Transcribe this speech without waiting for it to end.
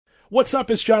What's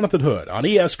up? It's Jonathan Hood on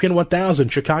ESPN 1000,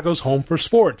 Chicago's home for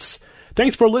sports.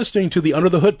 Thanks for listening to the Under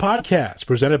the Hood podcast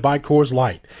presented by Coors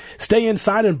Light. Stay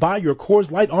inside and buy your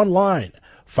Coors Light online.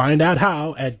 Find out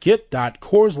how at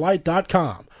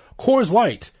get.coorslight.com. Coors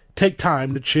Light, take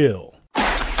time to chill.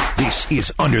 This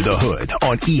is Under the Hood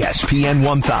on ESPN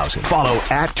 1000. Follow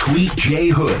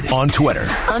 @TweetJHood on Twitter.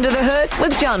 Under the Hood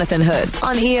with Jonathan Hood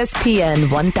on ESPN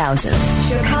 1000.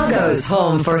 Chicago's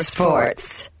home for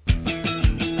sports.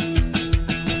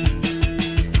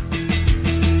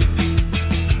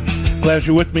 Glad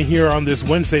you're with me here on this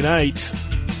Wednesday night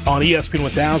on ESPN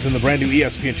 1000, the brand new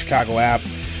ESPN Chicago app.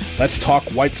 Let's talk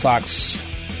White Sox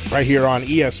right here on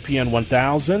ESPN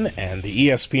 1000 and the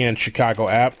ESPN Chicago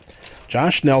app.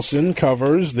 Josh Nelson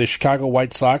covers the Chicago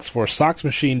White Sox for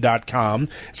SoxMachine.com.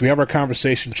 So we have our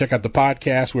conversation. Check out the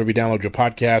podcast wherever you download your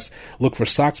podcast. Look for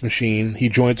Sox Machine. He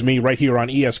joins me right here on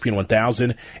ESPN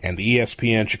 1000 and the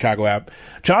ESPN Chicago app.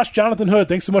 Josh, Jonathan Hood,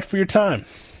 thanks so much for your time.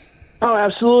 Oh,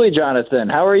 absolutely, Jonathan.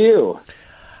 How are you?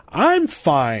 I'm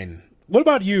fine. What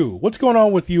about you? What's going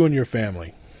on with you and your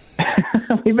family?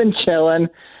 We've been chilling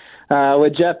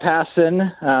with Jeff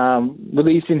Passan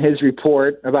releasing his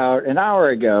report about an hour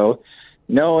ago,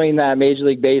 knowing that Major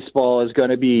League Baseball is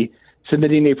going to be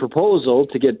submitting a proposal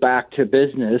to get back to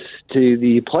business to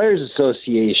the Players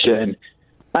Association.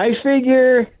 I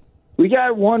figure we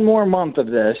got one more month of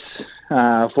this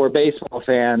for baseball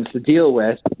fans to deal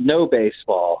with, no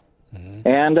baseball.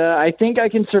 And I think I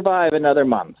can survive another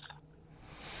month.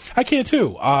 I can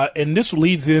too. And this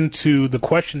leads into the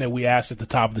question that we asked at the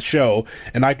top of the show,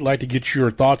 and I'd like to get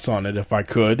your thoughts on it if I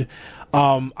could.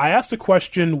 I asked the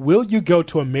question, will you go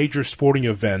to a major sporting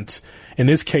event? In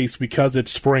this case, because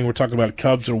it's spring, we're talking about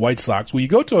Cubs or White Sox. Will you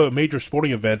go to a major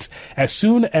sporting event as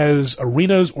soon as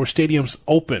arenas or stadiums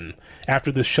open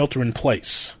after this shelter in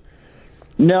place?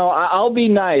 No, I'll be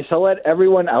nice. I'll let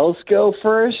everyone else go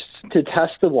first to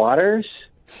test the waters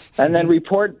and then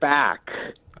report back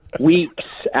weeks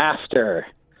after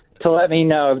to let me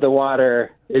know if the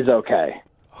water is okay.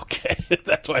 Okay,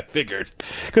 that's what I figured.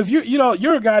 Because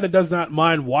you're a guy that does not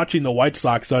mind watching the White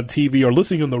Sox on TV or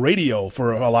listening on the radio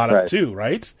for a lot of it too,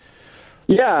 right?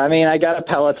 Yeah, I mean, I got a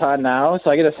Peloton now, so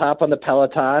I get to hop on the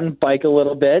Peloton, bike a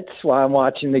little bit while I'm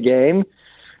watching the game.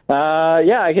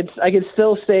 I could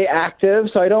still stay active,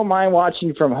 so I don't mind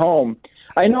watching from home.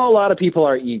 I know a lot of people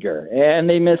are eager, and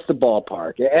they miss the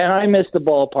ballpark, and I miss the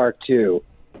ballpark too.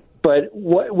 But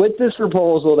with this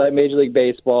proposal that Major League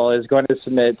Baseball is going to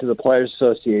submit to the Players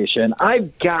Association,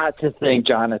 I've got to think,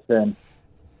 Jonathan,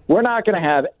 we're not going to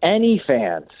have any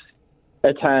fans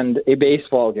attend a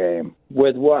baseball game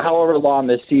with however long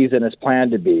this season is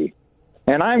planned to be.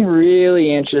 And I'm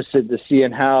really interested to see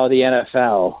in how the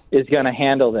NFL is going to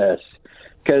handle this,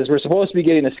 because we're supposed to be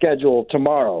getting a schedule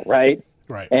tomorrow, right?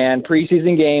 Right. And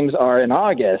preseason games are in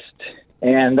August,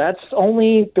 and that's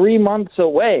only 3 months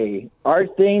away. Are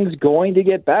things going to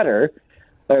get better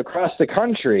across the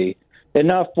country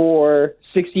enough for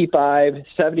 65,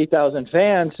 70,000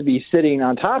 fans to be sitting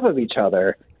on top of each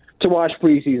other to watch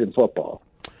preseason football?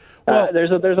 Well, there's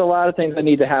a lot of things that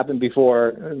need to happen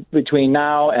between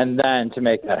now and then to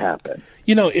make that happen.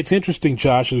 You know, it's interesting,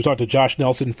 Josh. We talked to Josh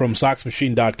Nelson from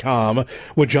SoxMachine.com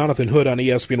with Jonathan Hood on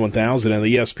ESPN 1000 and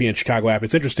the ESPN Chicago app.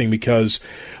 It's interesting because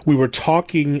I was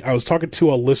talking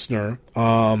to a listener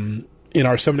in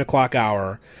our 7 o'clock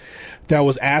hour that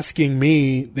was asking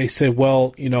me, they said,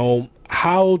 well,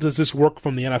 how does this work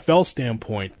from the NFL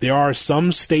standpoint? There are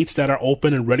some states that are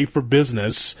open and ready for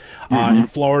business in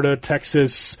Florida,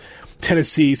 Texas,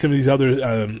 Tennessee, some of these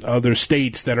other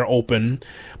states that are open.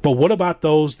 But what about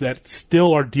those that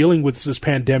still are dealing with this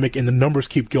pandemic and the numbers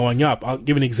keep going up? I'll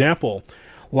give an example.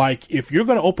 Like, if you're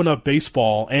going to open up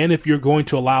baseball and if you're going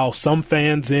to allow some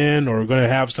fans in or going to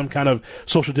have some kind of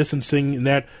social distancing in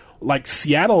that, like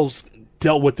Seattle's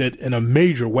dealt with it in a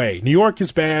major way. New York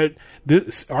is bad.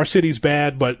 Our city's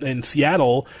bad, but in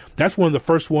Seattle, that's one of the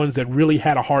first ones that really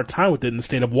had a hard time with it in the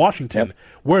state of Washington. Yep.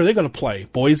 Where are they going to play?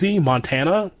 Boise,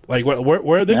 Montana? Like, where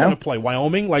are they going to play?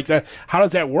 Wyoming? Like that? How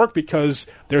does that work? Because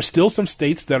there's still some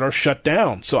states that are shut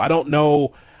down. So I don't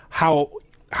know how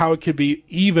it could be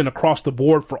even across the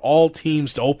board for all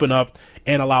teams to open up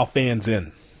and allow fans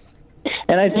in.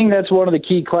 And I think that's one of the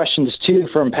key questions, too,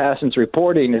 from Passan's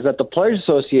reporting, is that the Players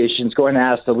Association is going to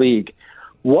ask the league,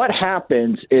 what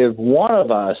happens if one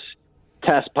of us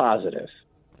tests positive?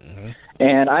 Mm-hmm.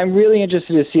 And I'm really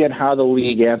interested to see on how the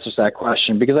league answers that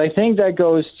question, because I think that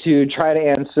goes to try to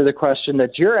answer the question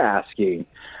that you're asking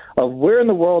of where in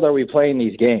the world are we playing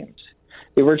these games?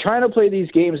 If we're trying to play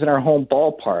these games in our home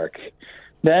ballpark,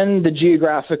 then the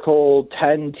geographical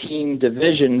 10-team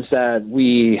divisions that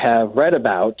we have read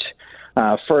about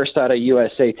first out of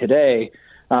USA Today,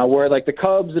 where like the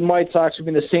Cubs and White Sox would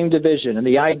be in the same division. And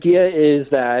the idea is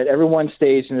that everyone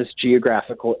stays in this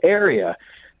geographical area.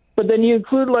 But then you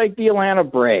include like the Atlanta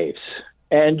Braves.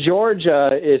 And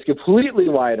Georgia is completely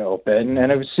wide open.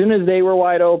 And as soon as they were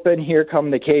wide open, here come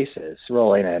the cases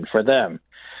rolling in for them.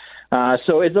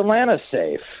 So is Atlanta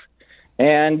safe?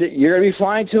 And you're going to be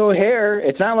flying to O'Hare.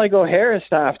 It's not like O'Hare has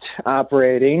stopped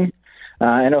operating.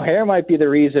 And O'Hare might be the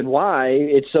reason why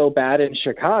it's so bad in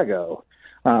Chicago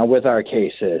with our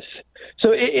cases.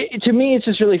 So to me, it's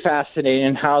just really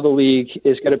fascinating how the league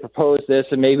is going to propose this.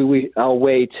 And maybe I'll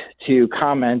wait to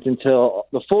comment until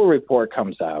the full report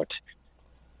comes out.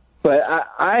 But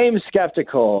I am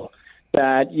skeptical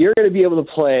that you're going to be able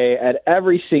to play at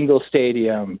every single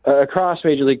stadium across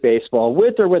Major League Baseball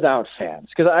with or without fans.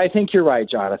 Because I think you're right,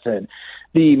 Jonathan.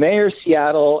 The mayor of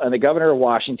Seattle and the governor of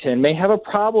Washington may have a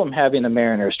problem having the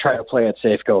Mariners try to play at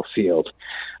Safeco Field.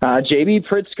 J.B.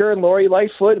 Pritzker and Lori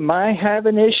Lightfoot might have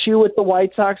an issue with the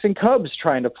White Sox and Cubs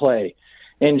trying to play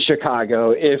in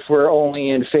Chicago if we're only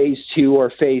in phase 2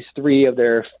 or phase 3 of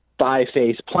their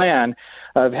 5-phase plan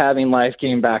of having life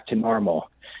getting back to normal.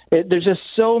 There's just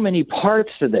so many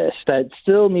parts to this that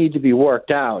still need to be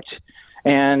worked out.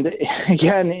 And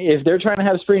again, if they're trying to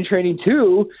have spring training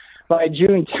too by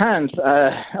June 10th,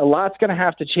 a lot's going to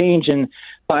have to change in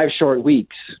 5 short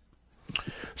weeks.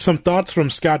 Some thoughts from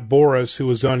Scott Boras, who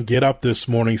was on Get Up this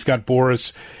morning. Scott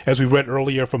Boras, as we read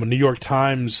earlier from a New York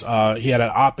Times, he had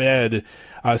an op-ed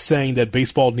saying that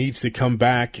baseball needs to come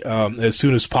back as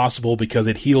soon as possible because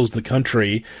it heals the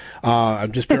country.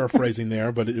 I'm just paraphrasing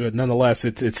there, but nonetheless,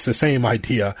 it's the same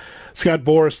idea. Scott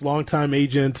Boras, longtime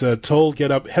agent, told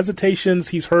Get Up hesitations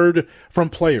he's heard from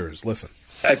players. Listen.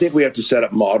 I think we have to set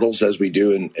up models as we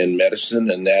do in medicine,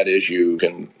 and that is you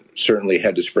can certainly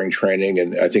head to spring training.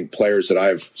 And I think players that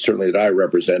I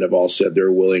represent have all said they're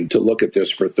willing to look at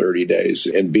this for 30 days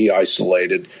and be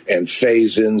isolated and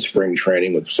phase in spring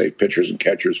training with, say, pitchers and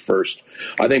catchers first.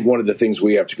 I think one of the things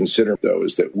we have to consider, though,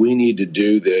 is that we need to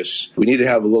do this. We need to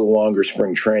have a little longer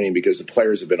spring training because the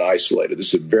players have been isolated.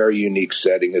 This is a very unique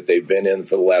setting that they've been in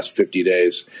for the last 50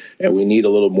 days, and we need a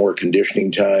little more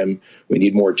conditioning time. We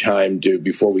need more time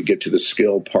before we get to the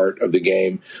skill part of the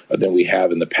game than we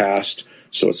have in the past.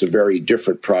 So it's a very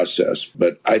different process.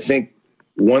 But I think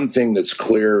one thing that's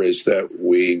clear is that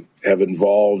we have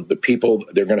involved the people.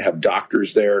 They're going to have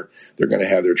doctors there. They're going to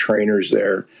have their trainers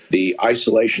there. The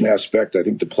isolation aspect, I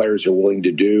think the players are willing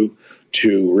to do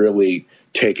to really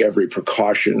take every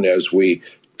precaution as we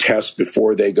test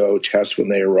before they go, test when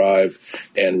they arrive,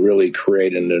 and really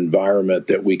create an environment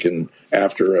that we can,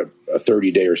 after a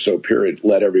 30-day or so period,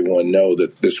 let everyone know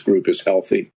that this group is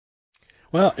healthy.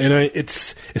 Well, and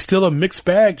it's still a mixed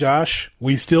bag, Josh.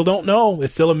 We still don't know.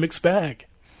 It's still a mixed bag.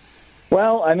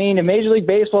 Well, I mean, if Major League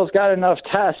Baseball's got enough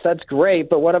tests, that's great.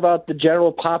 But what about the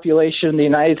general population in the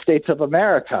United States of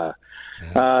America?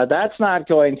 That's not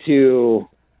going to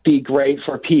be great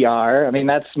for PR. I mean,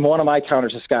 that's one of my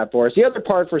counters to Scott Boras. The other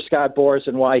part for Scott Boras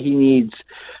and why he needs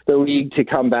the league to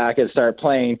come back and start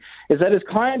playing is that his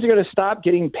clients are going to stop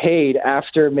getting paid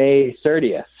after May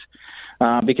 30th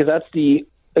because that's the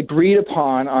agreed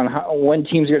upon on when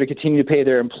teams are going to continue to pay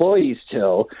their employees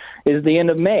till is the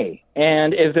end of May.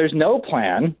 And if there's no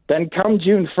plan, then come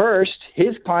June 1st,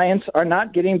 his clients are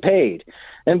not getting paid.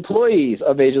 Employees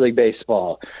of Major League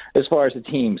Baseball, as far as the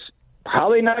teams,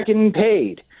 probably not getting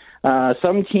paid.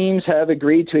 Some teams have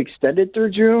agreed to extend it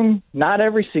through June. Not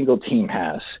every single team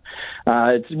has.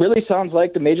 It really sounds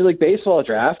like the Major League Baseball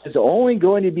draft is only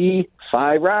going to be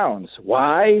 5 rounds.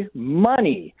 Why?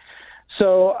 Money.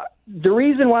 So the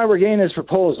reason why we're getting this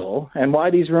proposal and why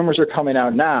these rumors are coming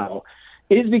out now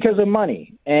is because of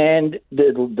money. And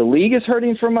the league is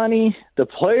hurting for money. The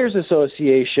Players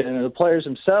Association and the players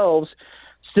themselves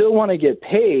still want to get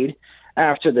paid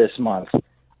after this month.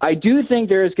 I do think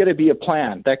there is going to be a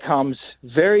plan that comes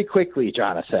very quickly,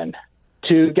 Jonathan,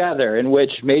 together in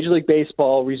which Major League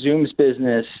Baseball resumes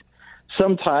business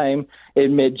sometime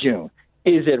in mid-June.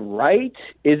 Is it right?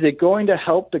 Is it going to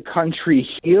help the country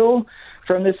heal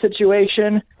from this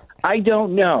situation? I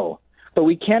don't know. But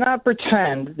we cannot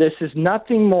pretend this is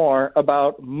nothing more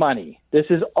about money. This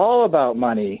is all about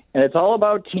money, and it's all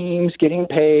about teams getting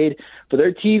paid for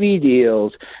their TV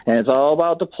deals, and it's all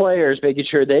about the players making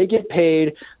sure they get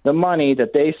paid the money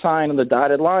that they sign on the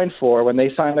dotted line for when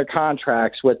they sign their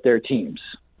contracts with their teams.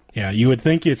 Yeah, you would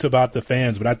think it's about the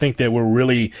fans, but I think that we're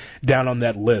really down on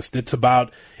that list. It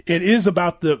is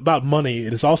about money.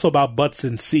 It is also about butts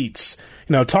and seats.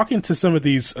 You know, talking to some of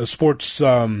these sports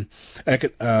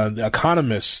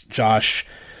economists, Josh,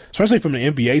 especially from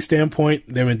an NBA standpoint,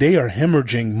 I mean, they are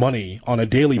hemorrhaging money on a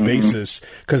daily basis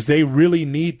because they really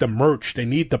need the merch. They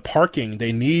need the parking.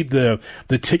 They need the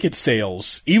ticket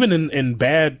sales, even in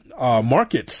bad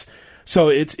markets. So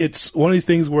it's one of these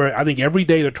things where I think every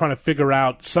day they're trying to figure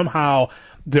out somehow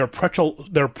their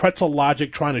pretzel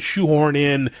logic, trying to shoehorn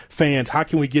in fans. How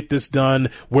can we get this done?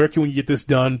 Where can we get this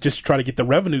done? Just to try to get the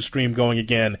revenue stream going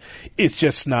again. It's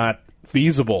just not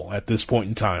feasible at this point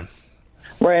in time.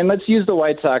 Right, and let's use the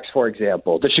White Sox, for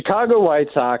example. The Chicago White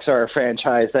Sox are a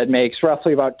franchise that makes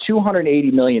roughly about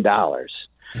 $280 million.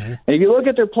 And if you look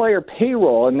at their player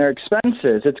payroll and their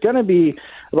expenses, it's going to be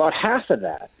about half of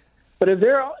that. But if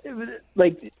they're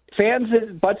like fans,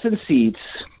 butts in seats,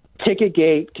 ticket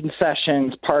gate,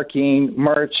 concessions, parking,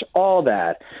 merch, all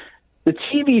that, the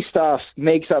TV stuff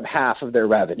makes up half of their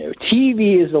revenue.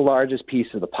 TV is the largest piece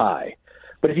of the pie.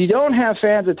 But if you don't have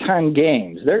fans attend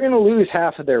games, they're going to lose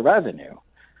half of their revenue.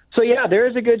 So, yeah, there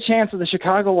is a good chance that the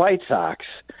Chicago White Sox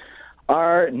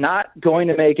are not going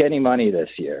to make any money this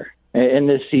year, in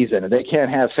this season. They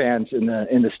can't have fans in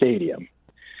the stadium.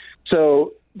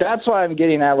 So that's why I'm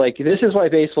getting at, like, this is why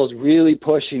baseball is really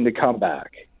pushing to come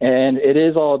back. And it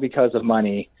is all because of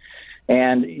money.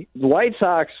 And the White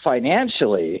Sox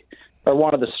financially are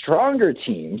one of the stronger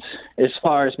teams as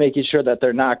far as making sure that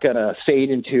they're not going to fade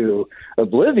into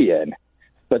oblivion.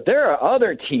 But there are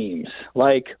other teams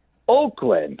like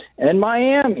Oakland and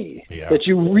Miami that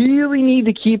you really need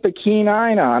to keep a keen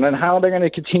eye on how they're going to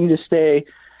continue to stay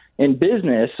in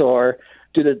business, or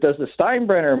does the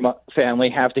Steinbrenner family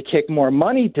have to kick more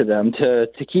money to them to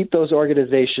keep those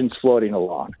organizations floating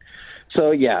along?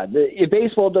 So, yeah, if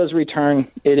baseball does return,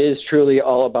 it is truly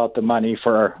all about the money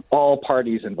for all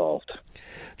parties involved.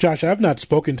 Josh, I've not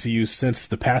spoken to you since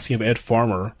the passing of Ed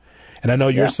Farmer, and I know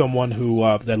you're someone who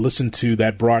that listened to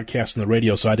that broadcast on the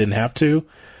radio, so I didn't have to.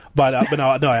 But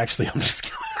no, actually, I'm just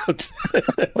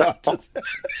kidding.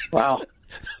 Wow.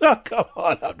 Oh, come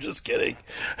on, I'm just kidding.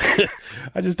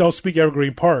 I just don't speak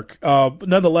Evergreen Park.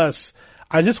 Nonetheless,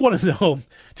 I just want to know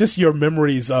just your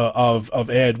memories of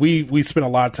Ed. We spent a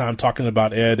lot of time talking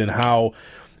about Ed and how,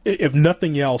 if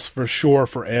nothing else, for sure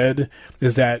for Ed,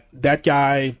 is that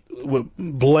guy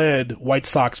bled White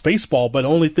Sox baseball. But the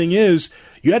only thing is,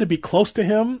 you had to be close to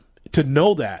him to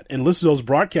know that and listen to those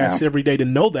broadcasts every day to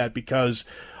know that, because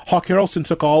Hawk Harrelson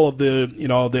took all of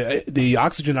the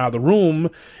oxygen out of the room,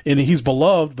 and he's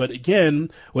beloved. But again,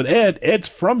 with Ed's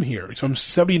from here. He's from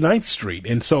 79th Street.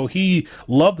 And so he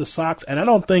loved the Sox. And I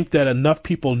don't think that enough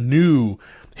people knew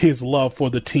his love for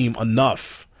the team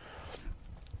enough.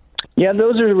 Yeah,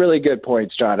 those are really good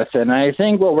points, Jonathan. I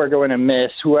think what we're going to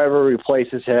miss, whoever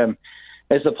replaces him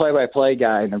as the play-by-play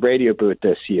guy in the radio booth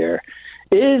this year,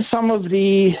 is some of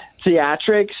the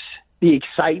theatrics, the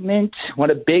excitement when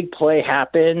a big play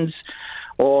happens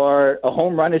or a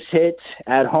home run is hit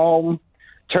at home,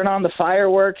 turn on the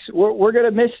fireworks. We're going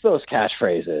to miss those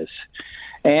catchphrases.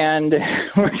 And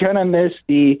we're going to miss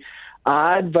the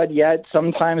odd but yet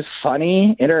sometimes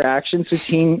funny interactions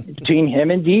between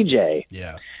him and DJ.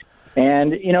 Yeah.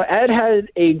 And, Ed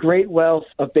had a great wealth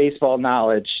of baseball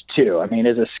knowledge, too. I mean,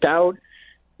 as a scout,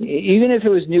 even if it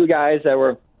was new guys that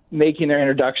were making their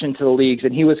introduction to the leagues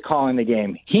and he was calling the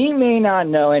game, he may not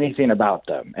know anything about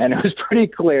them. And it was pretty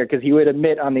clear because he would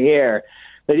admit on the air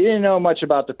that he didn't know much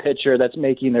about the pitcher that's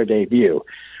making their debut.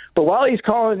 But while he's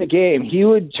calling the game, he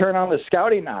would turn on the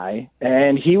scouting eye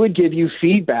and he would give you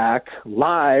feedback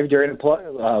live during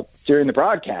the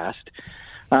broadcast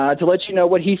to let you know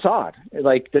what he thought.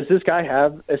 Like, does this guy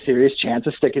have a serious chance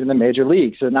of sticking in the major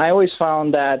leagues? And I always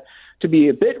found that to be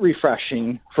a bit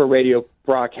refreshing for radio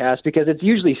broadcast because it's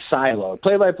usually siloed.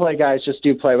 Play-by-play guys just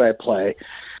do play-by-play,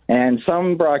 and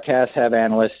some broadcasts have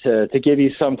analysts to give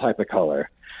you some type of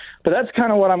color. But that's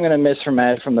kind of what I'm going to miss from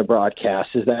Ed from the broadcast,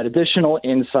 is that additional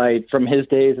insight from his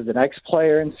days as an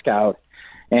ex-player and scout,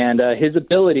 and his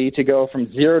ability to go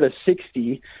from 0 to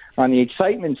 60 on the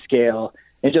excitement scale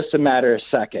in just a matter of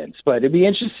seconds. But it'd be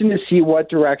interesting to see what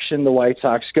direction the White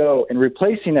Sox go in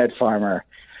replacing Ed Farmer,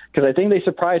 because I think they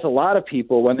surprised a lot of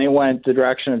people when they went the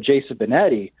direction of Jason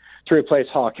Benetti to replace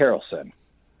Hawk Harrelson.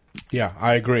 Yeah,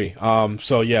 I agree.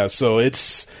 So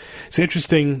it's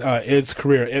interesting, Ed's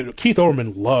career. Keith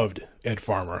Olbermann loved Ed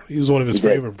Farmer. He was one of his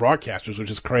favorite broadcasters, which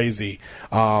is crazy.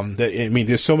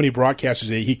 There's so many broadcasters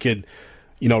that he could,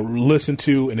 listen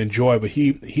to and enjoy, but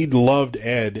he loved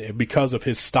Ed because of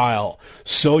his style,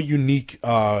 so unique,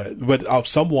 but of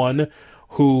someone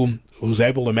who was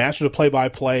able to master the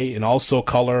play-by-play and also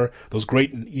color, those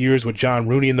great years with John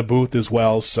Rooney in the booth as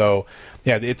well. So,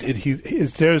 yeah,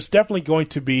 there's definitely going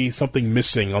to be something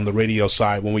missing on the radio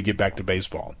side when we get back to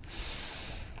baseball.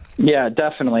 Yeah,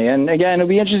 definitely. And again, it'll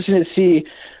be interesting to see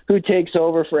who takes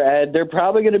over for Ed. They're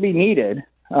probably going to be needed.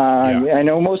 I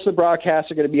know most of the broadcasts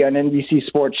are going to be on NBC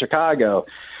Sports Chicago,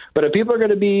 but if people are going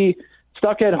to be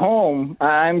stuck at home,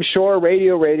 I'm sure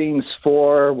radio ratings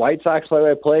for White Sox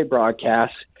play-by-play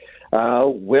broadcasts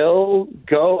will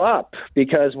go up,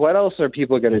 because what else are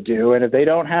people going to do? And if they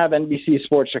don't have NBC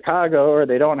Sports Chicago, or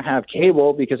they don't have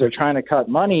cable because they're trying to cut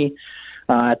money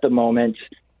at the moment,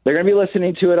 they're going to be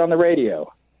listening to it on the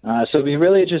radio. So it'll be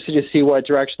really interesting to see what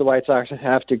direction the White Sox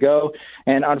have to go.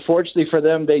 And unfortunately for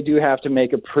them, they do have to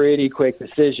make a pretty quick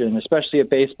decision, especially if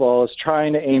baseball is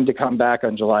trying to aim to come back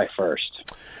on July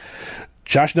 1st.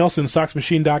 Josh Nelson,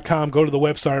 SoxMachine.com. Go to the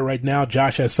website right now.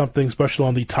 Josh has something special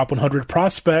on the top 100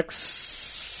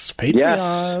 prospects.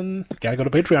 Patreon. Yeah. Got to go to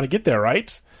Patreon to get there,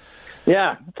 right?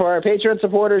 Yeah, for our Patreon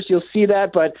supporters, you'll see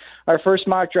that, but our first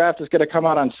mock draft is going to come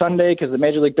out on Sunday because the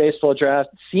Major League Baseball draft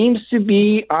seems to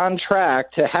be on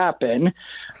track to happen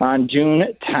on June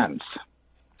 10th.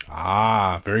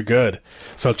 Ah, very good.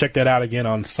 So check that out again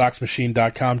on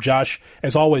SoxMachine.com. Josh,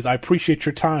 as always, I appreciate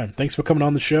your time. Thanks for coming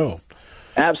on the show.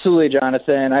 Absolutely,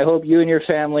 Jonathan. I hope you and your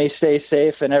family stay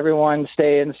safe and everyone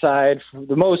stay inside for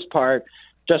the most part,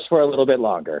 just for a little bit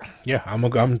longer. Yeah, I'm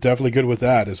definitely good with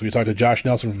that, as we talk to Josh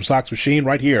Nelson from Sox Machine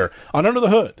right here on Under the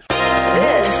Hood.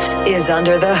 This is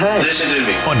Under the Hood. Listen to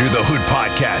me. Under the Hood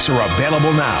podcasts are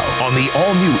available now on the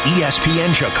all-new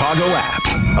ESPN Chicago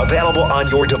app. Available on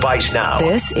your device now.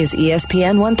 This is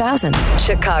ESPN 1000,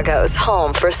 Chicago's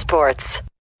home for sports.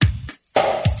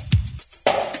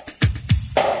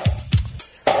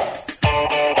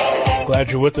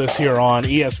 Glad you're with us here on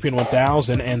ESPN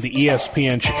 1000 and the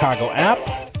ESPN Chicago app.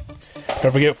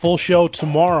 Don't forget, full show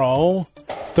tomorrow,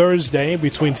 Thursday,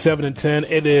 between 7 and 10.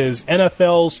 It is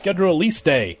NFL schedule release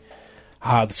day.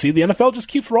 See, the NFL just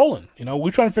keeps rolling. You know,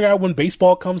 we're trying to figure out when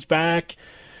baseball comes back,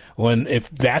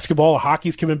 if basketball or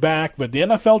hockey's coming back, but the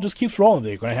NFL just keeps rolling.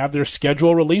 They're going to have their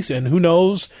schedule release, and who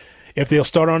knows if they'll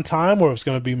start on time or if it's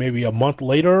going to be maybe a month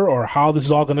later or how this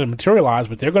is all going to materialize,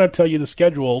 but they're going to tell you the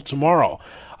schedule tomorrow.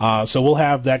 So we'll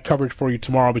have that coverage for you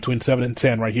tomorrow between 7 and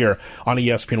 10 right here on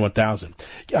ESPN 1000.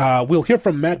 We'll hear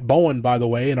from Matt Bowen, by the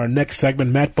way, in our next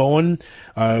segment. Matt Bowen,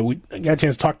 we got a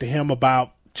chance to talk to him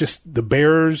about just the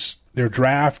Bears, their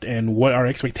draft, and what our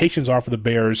expectations are for the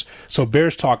Bears. So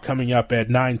Bears talk coming up at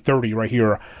 9:30 right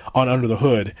here on Under the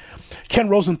Hood. Ken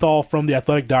Rosenthal from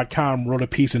theathletic.com wrote a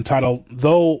piece entitled,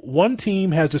 "Though one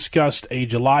team has discussed a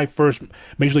July 1st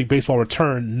Major League Baseball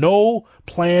return, no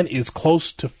plan is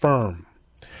close to firm."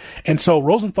 And so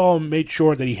Rosenthal made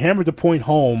sure that he hammered the point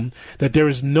home that there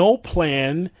is no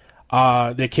plan.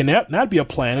 There cannot be a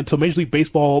plan until Major League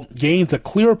Baseball gains a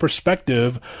clearer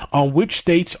perspective on which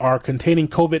states are containing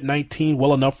COVID-19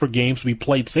 well enough for games to be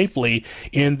played safely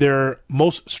in their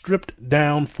most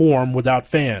stripped-down form without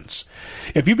fans.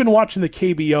 If you've been watching the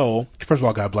KBO, first of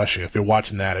all, God bless you if you're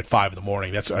watching that at 5 in the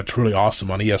morning. That's truly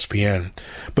awesome on ESPN.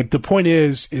 But the point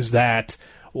is that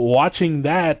watching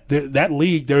that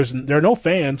league, there are no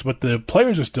fans, but the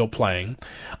players are still playing.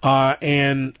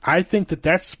 And I think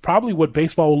that's probably what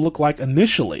baseball will look like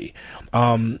initially.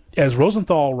 As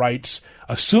Rosenthal writes,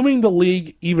 assuming the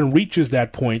league even reaches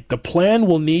that point, the plan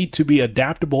will need to be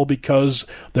adaptable because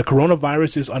the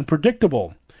coronavirus is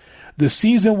unpredictable. The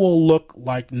season will look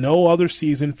like no other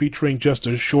season, featuring just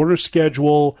a shorter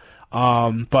schedule,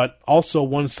 but also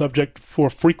one subject for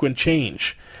frequent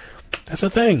change. That's the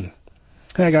thing.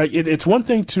 It's one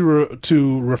thing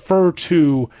to refer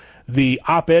to the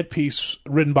op-ed piece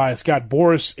written by Scott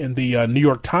Boras in the New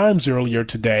York Times earlier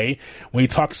today, when he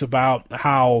talks about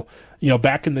how,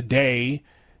 back in the day,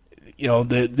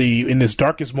 in his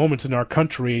darkest moments in our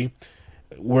country,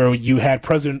 where you had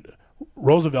President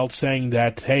Roosevelt saying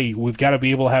that, hey, we've got to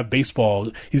be able to have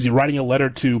baseball. He's writing a letter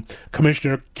to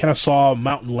Commissioner Kennesaw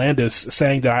Mountain Landis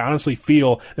saying that I honestly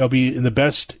feel it'll be in the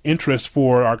best interest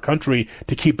for our country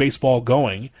to keep baseball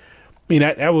going. I mean,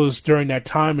 that was during that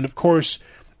time. And of course,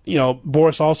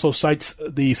 Boras also cites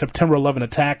the September 11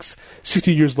 attacks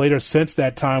 60 years later. Since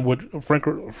that time, what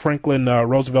Franklin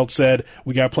Roosevelt said,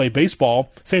 we got to play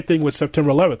baseball. Same thing with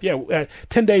September 11th. Yeah,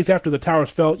 10 days after the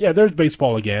towers fell, there's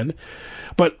baseball again.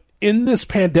 But in this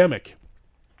pandemic,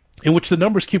 in which the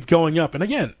numbers keep going up, and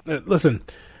again, listen,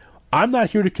 I'm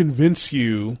not here to convince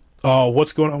you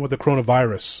what's going on with the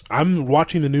coronavirus. I'm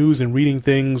watching the news and reading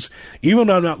things. Even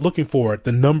though I'm not looking for it,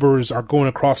 the numbers are going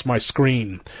across my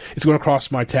screen. It's going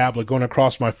across my tablet, going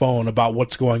across my phone about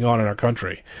what's going on in our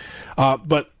country.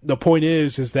 But the point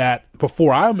is that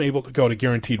before I'm able to go to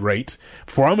Guaranteed Rate,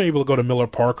 before I'm able to go to Miller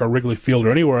Park or Wrigley Field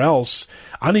or anywhere else,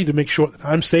 I need to make sure that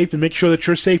I'm safe and make sure that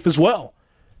you're safe as well.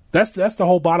 That's the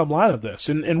whole bottom line of this.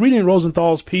 And reading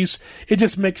Rosenthal's piece, it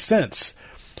just makes sense.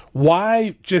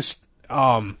 Why just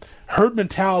herd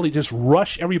mentality, just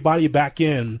rush everybody back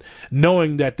in,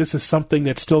 knowing that this is something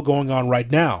that's still going on right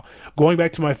now. Going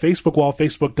back to my Facebook wall,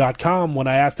 facebook.com, when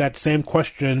I asked that same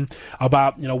question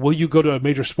about, will you go to a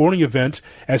major sporting event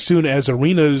as soon as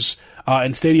arenas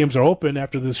and stadiums are open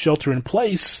after this shelter in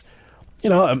place,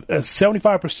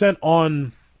 75%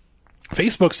 on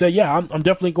Facebook say, yeah, I'm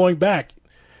definitely going back.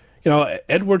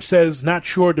 Edward says, not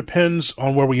sure, depends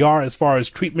on where we are as far as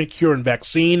treatment, cure, and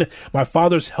vaccine. My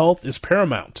father's health is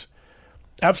paramount.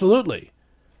 Absolutely.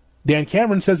 Dan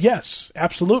Cameron says yes,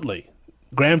 absolutely.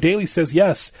 Graham Daly says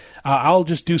yes. I'll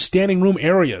just do standing room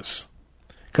areas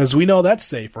because we know that's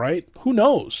safe, right? Who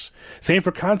knows? Same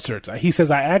for concerts. He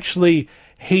says, I actually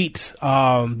hate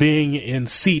being in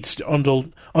seats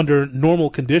under normal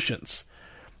conditions.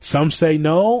 Some say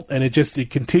no, and it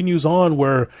continues on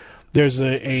where there's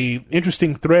a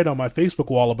interesting thread on my Facebook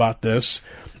wall about this.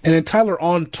 And then Tyler,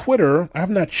 on Twitter, I have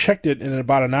not checked it in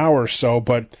about an hour or so,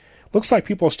 but looks like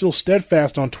people are still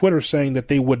steadfast on Twitter saying that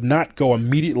they would not go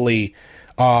immediately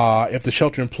if the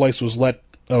shelter in place was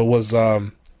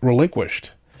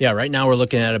relinquished. Yeah, right now we're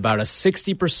looking at about a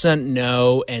 60%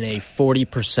 no and a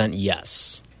 40%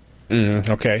 yes.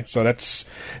 Okay, so it's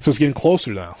getting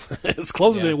closer now. It's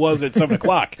closer than it was at 7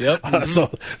 o'clock. Yep.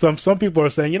 So some people are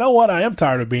saying, you know what, I am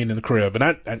tired of being in the crib, and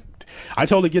I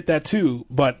totally get that too.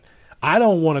 But I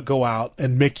don't want to go out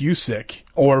and make you sick,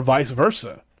 or vice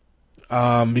versa,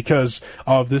 because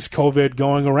of this COVID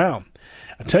going around.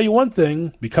 I'll tell you one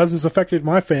thing, because it's affected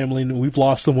my family, and we've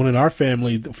lost someone in our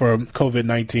family for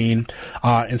COVID-19,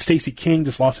 and Stacey King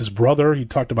just lost his brother. He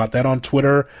talked about that on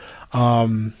Twitter.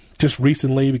 Just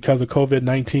recently because of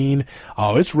COVID-19.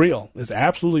 Oh, it's real. It's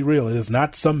absolutely real. It is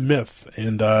not some myth.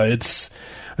 And it's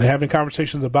having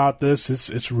conversations about this.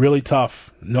 It's really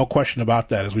tough. No question about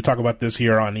that as we talk about this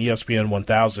here on ESPN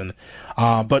 1000.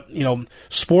 But,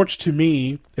 sports to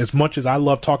me, as much as I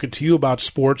love talking to you about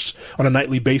sports on a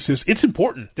nightly basis, it's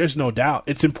important. There's no doubt.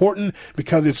 It's important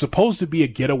because it's supposed to be a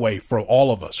getaway for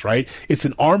all of us, right? It's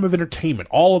an arm of entertainment.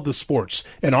 All of the sports,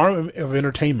 an arm of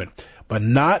entertainment, but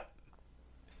not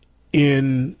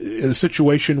in a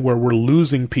situation where we're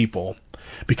losing people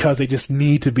because they just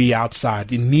need to be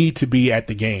outside. You need to be at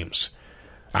the games.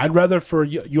 I'd rather for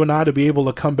you and I to be able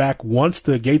to come back once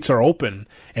the gates are open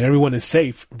and everyone is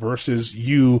safe versus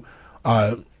you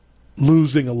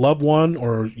losing a loved one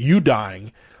or you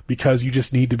dying because you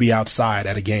just need to be outside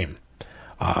at a game.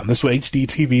 That's what HD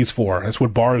TV is for. That's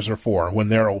what bars are for when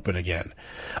they're open again.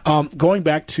 Going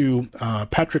back to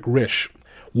Patrick Risch,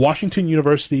 Washington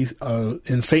University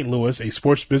in St. Louis, a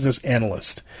sports business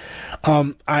analyst.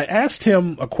 I asked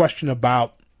him a question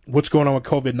about what's going on with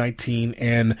COVID-19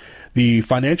 and the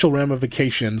financial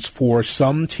ramifications for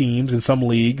some teams and some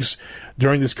leagues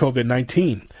during this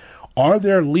COVID-19. Are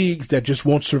there leagues that just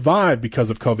won't survive because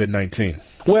of COVID-19?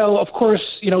 Well, of course,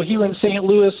 here in St.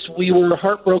 Louis, we were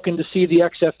heartbroken to see the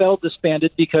XFL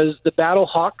disbanded because the Battle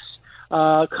Hawks,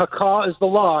 caca is the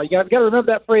law. You got to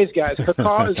remember that phrase, guys.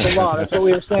 Caca is the law. That's what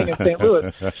we were saying in St.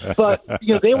 Louis. But,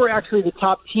 they were actually the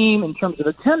top team in terms of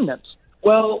attendance.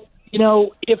 Well,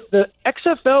 if the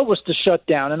XFL was to shut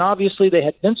down, and obviously they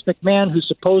had Vince McMahon, who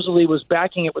supposedly was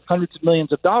backing it with hundreds of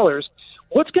millions of dollars,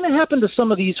 what's going to happen to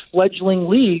some of these fledgling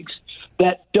leagues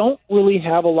that don't really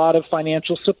have a lot of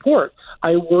financial support?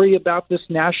 I worry about this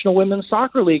National Women's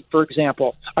Soccer League, for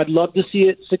example. I'd love to see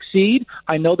it succeed.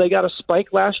 I know they got a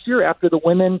spike last year after the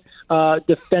women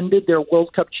defended their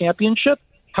World Cup championship.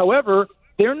 However,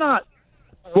 they're not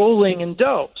rolling in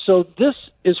dough. So this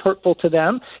is hurtful to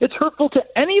them. It's hurtful to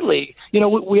any league.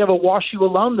 We have a WashU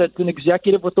alum that's an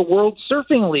executive with the World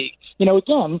Surfing League.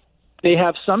 Again, they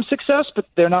have some success, but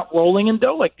they're not rolling in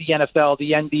dough like the NFL,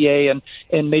 the NBA,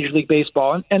 and Major League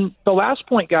Baseball. And the last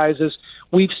point, guys, is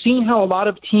we've seen how a lot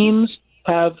of teams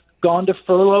have gone to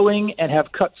furloughing and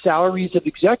have cut salaries of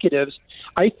executives.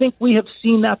 I think we have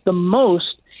seen that the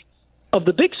most of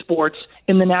the big sports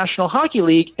in the National Hockey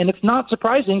League, and it's not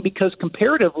surprising because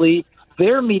comparatively,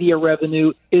 their media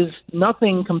revenue is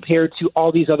nothing compared to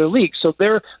all these other leagues. So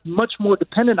they're much more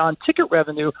dependent on ticket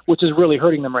revenue, which is really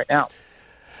hurting them right now.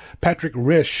 Patrick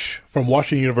Risch from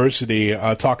Washington University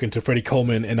talking to Freddie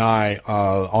Coleman and I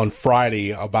on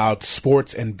Friday about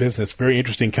sports and business. Very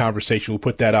interesting conversation. We'll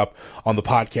put that up on the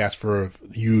podcast for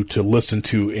you to listen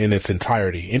to in its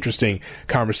entirety. Interesting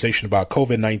conversation about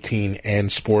COVID-19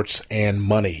 and sports and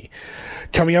money.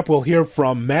 Coming up, we'll hear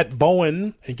from Matt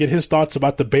Bowen and get his thoughts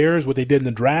about the Bears, what they did in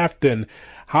the draft, and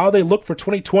how they look for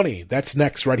 2020. That's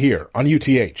next right here on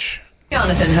UTH.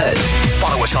 Jonathan Hood.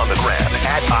 Follow us on the gram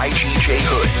at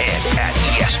IGJHood and at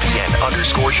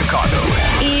ESPN_Chicago.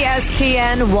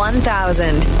 ESPN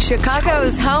 1000,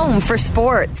 Chicago's home for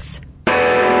sports.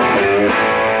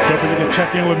 Don't forget to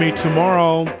check in with me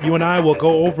tomorrow. You and I will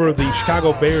go over the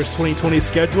Chicago Bears 2020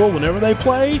 schedule whenever they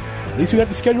play. At least we got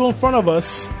the schedule in front of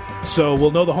us, so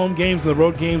we'll know the home games and the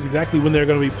road games exactly when they're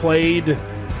going to be played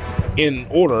in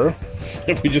order.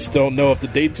 If we just don't know if the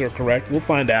dates are correct, we'll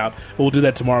find out. We'll do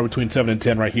that tomorrow between 7 and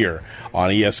 10 right here on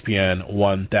ESPN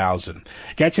 1000.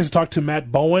 Got a chance to talk to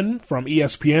Matt Bowen from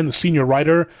ESPN, the senior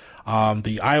writer,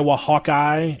 the Iowa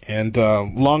Hawkeye, and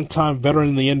longtime veteran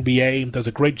in the NBA. Does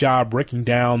a great job breaking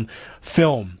down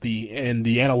film and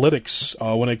the analytics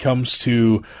when it comes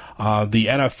to the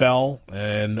NFL.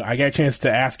 And I got a chance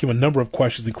to ask him a number of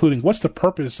questions, including what's the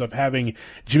purpose of having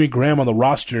Jimmy Graham on the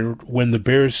roster when the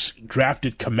Bears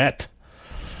drafted Kmet?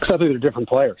 Because I think they're different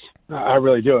players. I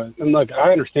really do. And look,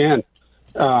 I understand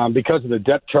because of the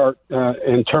depth chart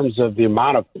in terms of the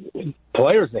amount of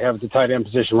players they have at the tight end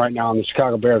position right now on the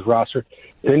Chicago Bears roster.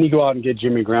 And then you go out and get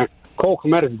Jimmy Graham. Cole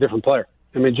Kmet is a different player.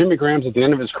 I mean, Jimmy Graham's at the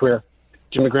end of his career.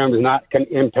 Jimmy Graham is not going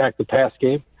to impact the pass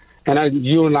game. And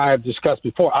you and I have discussed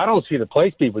before, I don't see the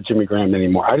play speed with Jimmy Graham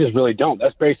anymore. I just really don't.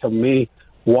 That's based on me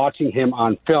watching him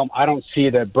on film. I don't see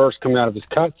that burst coming out of his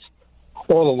cuts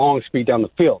or the long speed down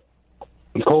the field.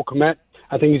 And Cole Kmet,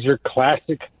 I think he's your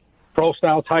classic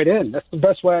pro-style tight end. That's the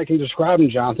best way I can describe him,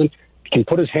 Jonathan. He can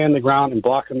put his hand on the ground and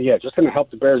block on the edge. That's going to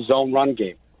help the Bears' zone run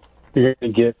game. You're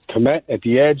going to get Kmet at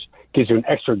the edge, gives you an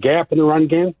extra gap in the run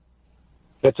game.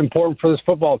 That's important for this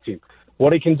football team.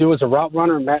 What he can do as a route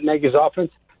runner in Matt Nagy's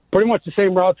offense, pretty much the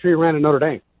same route he ran at Notre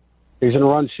Dame. He's going to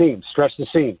run seams, stretch the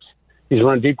seams. He's going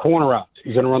to run deep corner routes.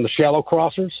 He's going to run the shallow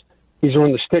crossers. He's going to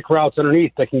run the stick routes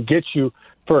underneath that can get you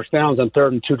first downs on 3rd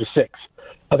and 2 to 6.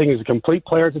 I think he's a complete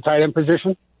player at the tight end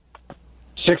position.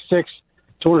 6'6",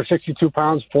 262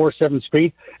 pounds, 4.7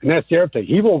 speed, and that's the other thing.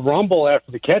 He will rumble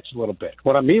after the catch a little bit.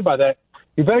 What I mean by that,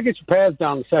 you better get your pads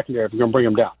down in the secondary if you're going to bring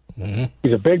him down. Mm-hmm.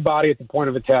 He's a big body at the point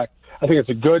of attack. I think it's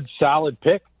a good, solid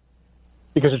pick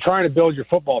because they're trying to build your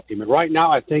football team. And right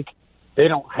now, I think they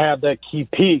don't have that key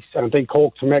piece. And I think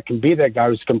Cole Kmet can be that guy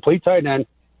who's a complete tight end,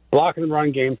 blocking the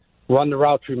run game, run the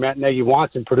route through Matt Nagy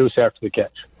wants, and produce after the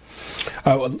catch.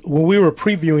 When we were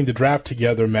previewing the draft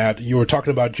together, Matt, you were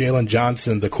talking about Jalen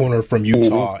Johnson, the corner from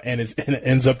Utah, and it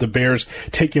ends up the Bears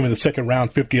take him in the second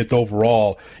round, 50th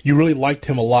overall. You really liked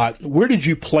him a lot. Where did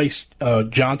you place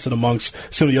Johnson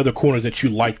amongst some of the other corners that you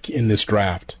liked in this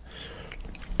draft?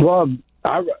 Well,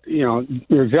 you're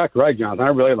exactly right, Jonathan. I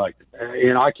really liked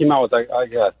it. I came out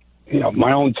with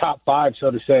my own top 5,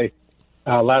 so to say,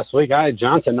 last week. I had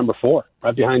Johnson number 4,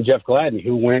 right behind Jeff Gladney,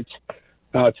 who went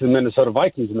to the Minnesota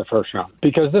Vikings in the first round.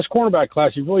 Because this cornerback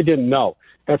class, you really didn't know.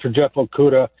 After Jeff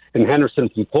Okudah and Henderson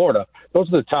from Florida, those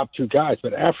are the top 2 guys.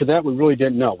 But after that, we really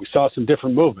didn't know. We saw some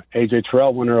different movement. A.J.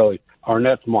 Terrell went early.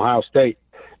 Arnett from Ohio State.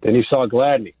 Then you saw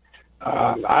Gladney.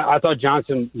 I thought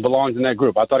Johnson belongs in that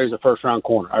group. I thought he was a first-round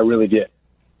corner. I really did.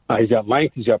 He's got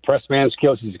length. He's got press man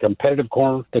skills. He's a competitive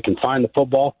corner that can find the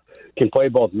football, can play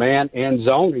both man and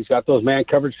zone. He's got those man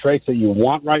coverage traits that you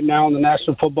want right now in the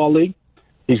National Football League.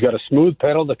 He's got a smooth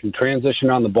pedal that can transition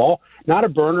on the ball. Not a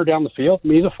burner down the field. I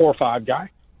mean, he's a 4-5 guy.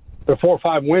 But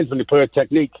 4-5 wins when you put a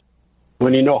technique,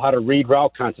 when you know how to read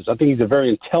route concepts. I think he's a very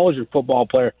intelligent football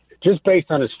player just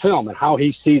based on his film and how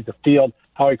he sees the field,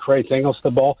 how he creates angles to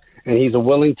the ball, and he's a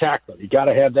willing tackler. You got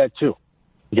to have that too.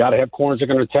 You got to have corners that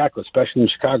are going to tackle, especially in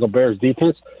the Chicago Bears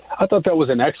defense. I thought that was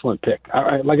an excellent pick.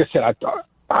 Like I said,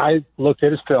 I looked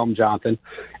at his film, Jonathan,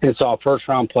 and saw a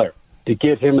first-round player. To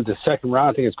get him in the second round,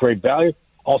 I think it's great value.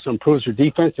 Also improves your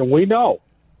defense. And we know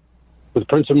with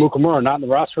Prince and Mukamura not in the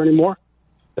roster anymore,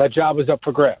 that job is up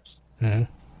for grabs. Mm-hmm.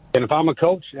 And if I'm a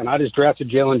coach and I just drafted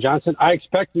Jalen Johnson, I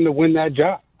expect him to win that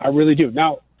job. I really do.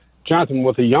 Now, Jonathan,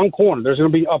 with a young corner, there's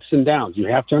going to be ups and downs. You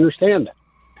have to understand that.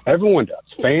 Everyone does.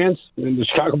 Fans and the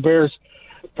Chicago Bears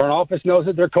front office knows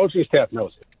it. Their coaching staff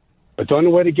knows it. But the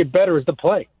only way to get better is to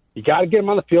play. You got to get them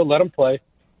on the field, let them play,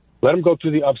 let them go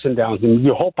through the ups and downs. And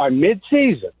you hope by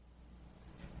midseason,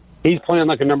 he's playing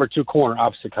like a number 2 corner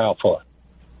opposite Kyle Fuller.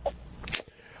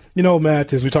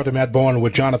 Matt, as we talked to Matt Bowen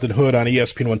with Jonathan Hood on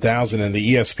ESPN 1000 and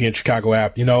the ESPN Chicago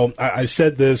app, I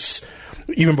said this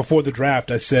even before the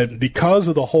draft. I said because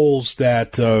of the holes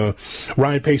that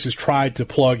Ryan Pace has tried to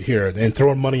plug here and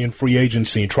throwing money in free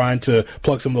agency, trying to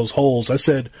plug some of those holes, I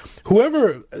said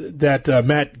whoever that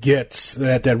Matt gets,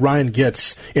 that Ryan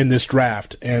gets in this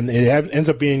draft, and it ends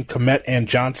up being Kmet and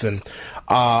Johnson,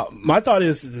 my thought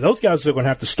is those guys are going to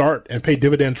have to start and pay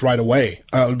dividends right away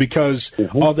because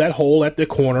of that hole at the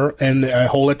corner and the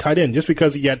hole at tight end. Just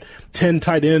because you got 10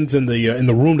 tight ends in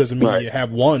the room doesn't mean you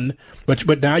have one,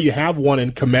 but now you have one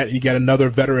in Kmet. You got another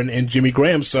veteran in Jimmy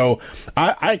Graham. So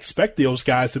I expect those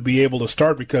guys to be able to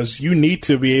start because you need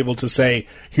to be able to say,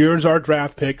 here's our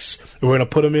draft picks. We're going to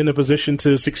put them in a position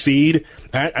to succeed.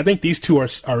 I think these two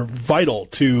are vital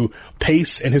to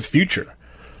Pace and his future.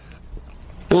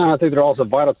 I think they're also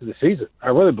vital to the season. I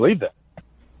really believe that.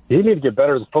 You need to get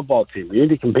better as a football team. You need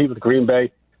to compete with Green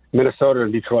Bay, Minnesota,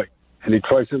 and Detroit. And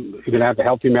Detroit's going to have a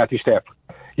healthy Matthew Stafford.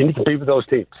 You need to compete with those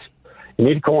teams. You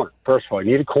need a corner, first of all.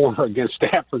 You need a corner against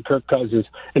Stafford, Kirk Cousins,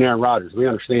 and Aaron Rodgers. We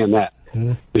understand that.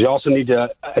 Mm-hmm. But you also need to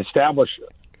establish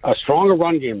a stronger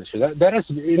run game this year. That is,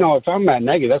 if I'm Matt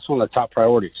Nagy, that's one of the top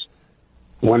priorities.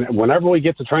 Whenever we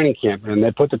get to training camp and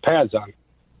they put the pads on,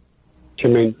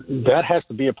 that has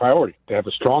to be a priority, to have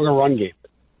a stronger run game.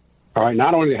 All right,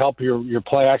 not only to help your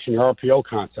play action, your RPO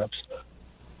concepts,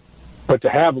 but to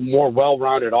have a more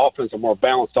well-rounded offense, a more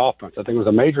balanced offense. I think it was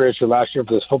a major issue last year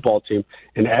for this football team.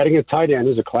 And adding a tight end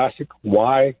who's a classic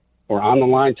Y or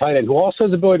on-the-line tight end who also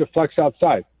has the ability to flex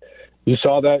outside. You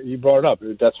saw that. You brought it up.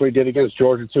 That's what he did against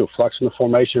Georgia, too, flexing the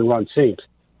formation and run seams.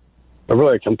 But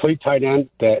really, a complete tight end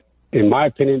that, in my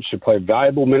opinion, should play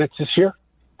valuable minutes this year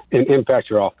and impact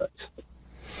your offense.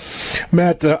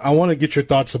 Matt, I want to get your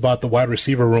thoughts about the wide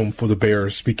receiver room for the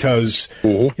Bears because,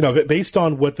 based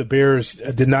on what the Bears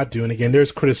did not do, and again,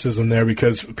 there's criticism there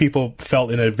because people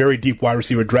felt in a very deep wide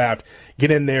receiver draft,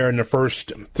 get in there in the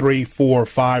first 3, 4,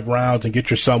 5 rounds and get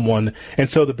your someone. And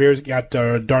so the Bears got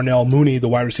Darnell Mooney, the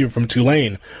wide receiver from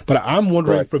Tulane. But I'm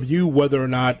wondering from you whether or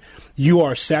not you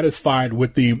are satisfied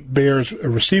with the Bears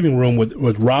receiving room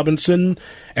with Robinson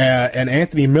and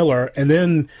Anthony Miller, and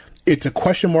then it's a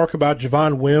question mark about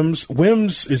Javon Wims.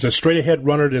 Wims is a straight-ahead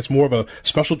runner that's more of a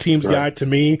special teams guy to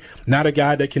me, not a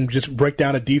guy that can just break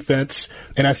down a defense.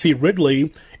 And I see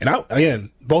Ridley, and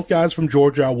both guys from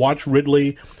Georgia. I watched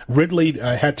Ridley. Ridley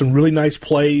had some really nice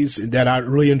plays that I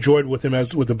really enjoyed with him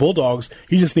with the Bulldogs.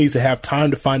 He just needs to have time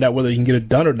to find out whether he can get it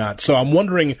done or not. So I'm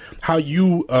wondering how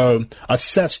you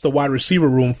assess the wide receiver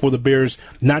room for the Bears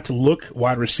not to look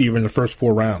wide receiver in the first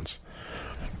 4 rounds.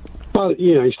 Well,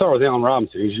 you start with Allen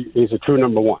Robinson. He's a true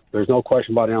number one. There's no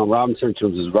question about Allen Robinson in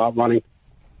terms of his route running,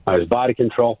 his body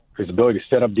control, his ability to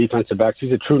set up defensive backs.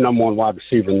 He's a true number one wide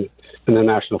receiver in the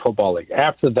National Football League.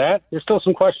 After that, there's still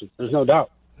some questions. There's no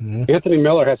doubt. Mm-hmm. Anthony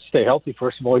Miller has to stay healthy,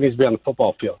 first of all. He needs to be on the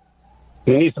football field.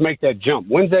 He needs to make that jump.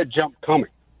 When's that jump coming?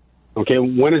 Okay,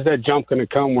 when is that jump going to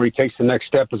come where he takes the next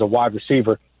step as a wide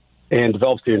receiver and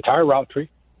develops the entire route tree?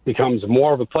 Becomes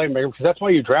more of a playmaker because that's why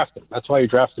you drafted him. That's why you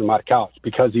drafted him out of college,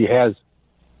 because he has,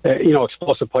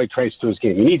 explosive play traits to his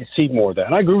game. You need to see more of that.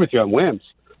 And I agree with you on Wims,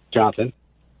 Jonathan.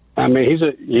 I mean,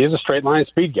 he is a straight line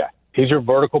speed guy. He's your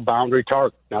vertical boundary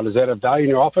target. Now, does that have value in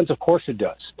your offense? Of course it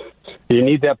does. You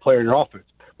need that player in your offense.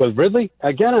 With Ridley,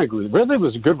 again, I agree. Ridley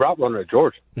was a good route runner at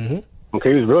Georgia. Mm-hmm. Okay,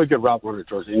 he was a really good route runner at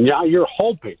Georgia. And now you're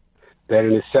hoping that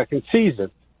in his second season,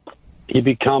 he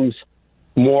becomes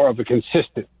more of a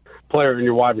consistent player in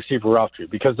your wide receiver route tree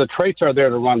because the traits are there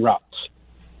to run routes.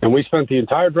 And we spent the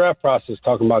entire draft process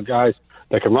talking about guys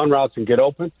that can run routes and get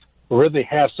open. Ridley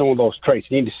has some of those traits.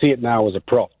 You need to see it now as a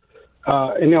pro.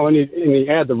 And you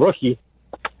add the rookie,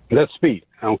 that's speed,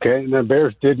 okay? And the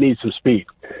Bears did need some speed.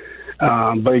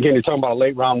 But again, you're talking about a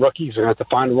late-round rookie. He's going to have to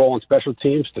find a role on special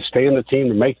teams to stay in the team,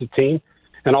 to make the team,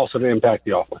 and also to impact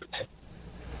the offense.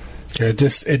 It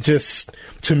just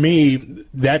to me,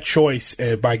 that choice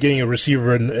by getting a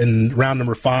receiver in round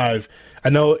number 5, I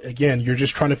know, again, you're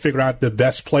just trying to figure out the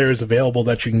best players available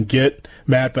that you can get,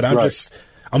 Matt, but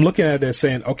I'm looking at it as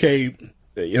saying, okay,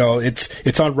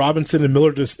 it's on Robinson and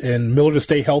Miller to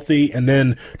stay healthy and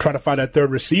then try to find that third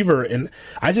receiver. And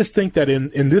I just think that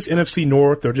in this NFC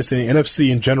North or just in the NFC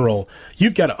in general,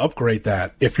 you've got to upgrade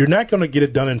that. If you're not going to get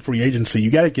it done in free agency, you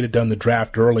got to get it done in the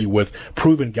draft early with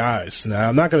proven guys. Now,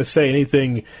 I'm not going to say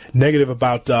anything negative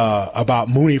about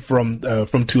Mooney from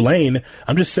Tulane.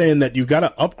 I'm just saying that you got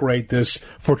to upgrade this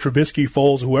for Trubisky,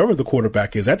 Foles, whoever the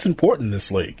quarterback is. That's important in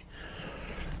this league.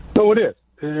 No, it is.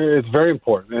 It's very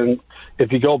important. And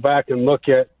if you go back and look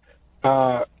at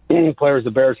players the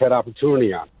Bears had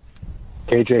opportunity on,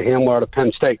 K.J. Hamler out of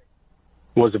Penn State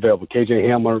was available. K.J.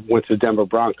 Hamler went to the Denver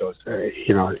Broncos.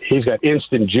 He's got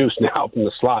instant juice now from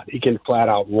the slot. He can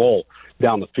flat-out roll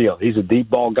down the field. He's a deep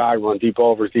ball guy, run deep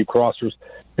overs, deep crossers,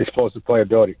 explosive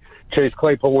playability. Chase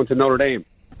Claypool went to Notre Dame,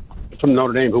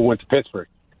 who went to Pittsburgh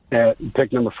at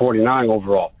pick number 49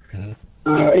 overall. Mm-hmm.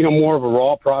 More of a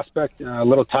raw prospect, a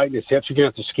little tight in his hips. You're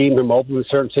going to have to scheme him open in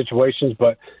certain situations,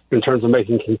 but in terms of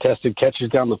making contested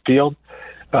catches down the field,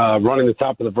 running the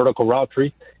top of the vertical route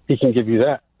tree, he can give you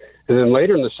that. And then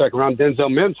later in the second round,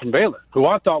 Denzel Mims from Baylor, who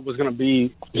I thought was going to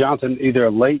be, Jonathan, either a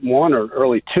late 1 or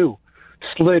early 2,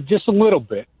 slid just a little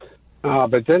bit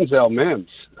But Denzel Mims,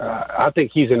 I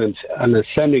think he's an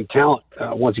ascending talent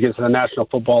once he gets to the National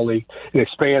Football League and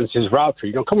expands his route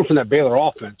tree. Coming from that Baylor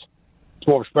offense, it's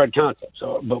more of a spread concept.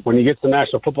 But when he gets to the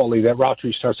National Football League, that route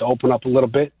tree starts to open up a little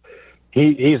bit.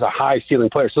 He's a high-ceiling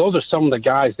player. So those are some of the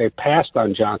guys they passed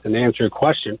on, Jonathan, to answer your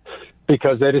question,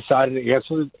 because they decided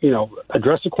to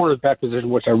address the cornerback position,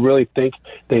 which I really think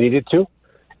they needed to.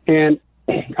 And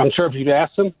I'm sure if you'd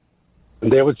ask them,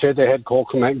 they would say they had Cole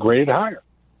Kmet graded higher.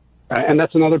 And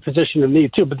that's another position of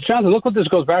need, too. But, Jonathan, look what this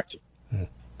goes back to.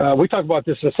 We talked about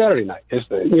this on Saturday night, is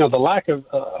the lack of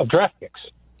draft picks.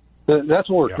 That's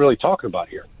what we're really talking about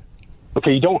here.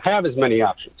 Okay, you don't have as many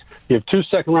options. You have 2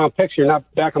 second-round picks. You're not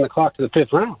back on the clock to the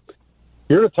 5th round.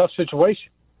 You're in a tough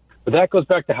situation. But that goes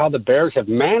back to how the Bears have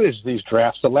managed these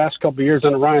drafts the last couple of years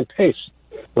under Ryan Pace,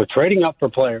 with trading up for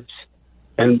players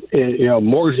and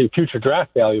mortgaging future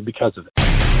draft value because of it.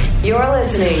 You're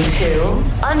listening to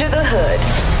Under the Hood.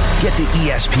 Get the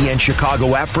ESPN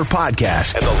Chicago app for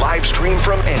podcasts and the live stream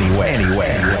from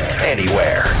anywhere.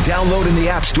 Download in the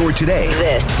App Store today.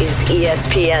 This is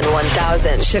ESPN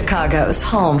 1000, Chicago's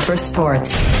home for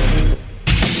sports.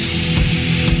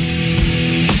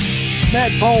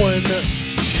 Matt Bowen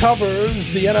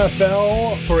covers the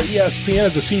NFL for ESPN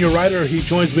as a senior writer. He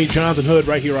joins me, Jonathan Hood,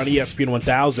 right here on ESPN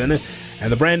 1000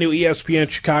 and the brand new ESPN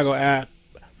Chicago app.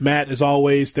 Matt, as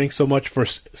always, thanks so much for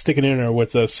sticking in there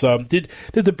with us. Did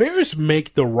the Bears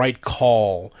make the right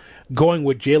call going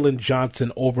with Jalen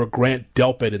Johnson over Grant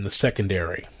Delpit in the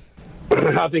secondary?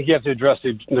 I think you have to address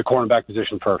the cornerback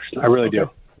position first. I really do.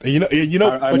 I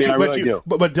really do.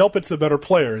 But Delpit's the better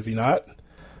player, is he not?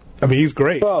 I mean, he's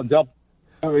great. Well,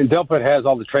 Delpit has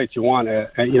all the traits you want,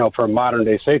 for a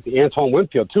modern-day safety. Antoine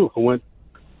Winfield, too, who went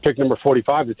pick number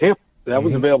 45 to Tampa. That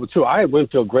was available, too. I had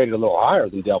Winfield graded a little higher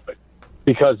than Delpit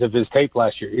because of his tape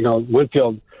last year.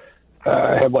 Winfield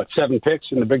had, 7 picks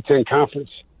in the Big Ten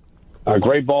Conference,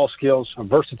 great ball skills, a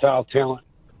versatile talent,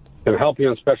 and helping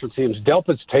on special teams.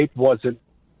 Delpit's tape wasn't,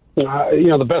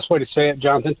 the best way to say it,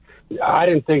 Jonathan, I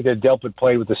didn't think that Delpit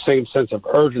played with the same sense of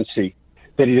urgency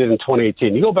that he did in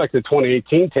 2018. You go back to the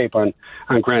 2018 tape on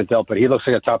Grant Delpit, he looks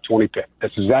like a top 20 pick.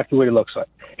 That's exactly what he looks like.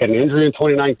 Had an injury in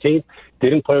 2019,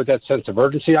 didn't play with that sense of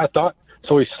urgency, I thought,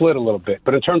 so he slid a little bit.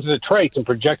 But in terms of the traits and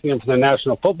projecting him for the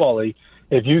National Football League,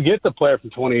 if you get the player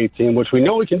from 2018, which we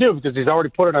know he can do because he's already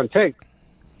put it on tape,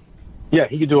 yeah,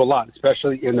 he can do a lot,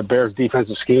 especially in the Bears'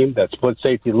 defensive scheme, that split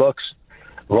safety looks,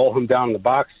 roll him down in the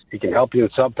box. He can help you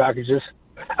in sub packages.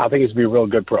 I think he's going to be a real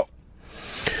good pro.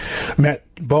 Matt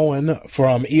Bowen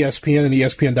from ESPN and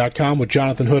ESPN.com with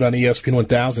Jonathan Hood on ESPN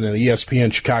 1000 and the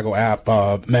ESPN Chicago app.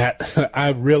 Matt, I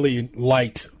really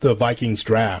liked the Vikings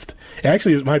draft.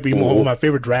 Actually, it might be one of my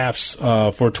favorite drafts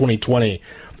for 2020.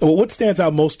 What stands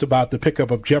out most about the pickup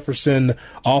of Jefferson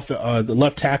off the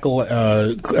left tackle,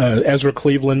 Ezra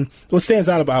Cleveland? What stands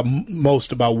out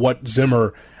most about what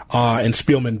Zimmer and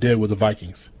Spielman did with the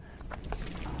Vikings?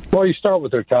 Well, you start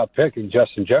with their top pick in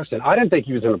Justin Jefferson. I didn't think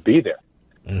he was going to be there.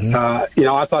 Mm-hmm.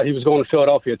 I thought he was going to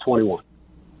Philadelphia at 21.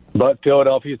 But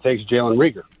Philadelphia takes Jalen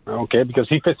Reagor, because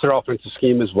he fits their offensive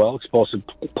scheme as well, explosive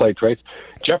play traits.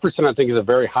 Jefferson, I think, is a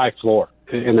very high floor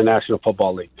in the National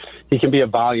Football League. He can be a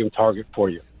volume target for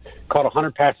you. Caught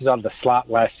 100 passes out of the slot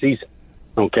last season,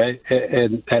 and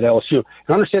at LSU. And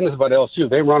understand this about LSU.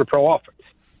 They run a pro offense.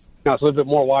 Now, it's a little bit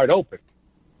more wide open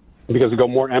because they go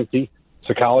more empty. It's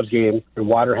a college game and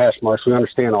wider hash marks. We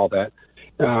understand all that.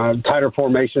 Tighter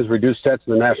formations, reduced sets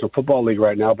in the National Football League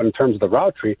right now. But in terms of the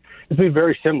route tree, it's been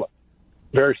very similar.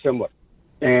 Very similar.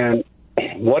 And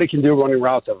what he can do running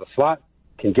routes out of the slot,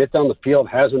 can get down the field,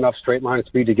 has enough straight line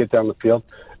speed to get down the field.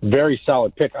 Very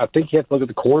solid pick. I think you have to look at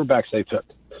the cornerbacks they took.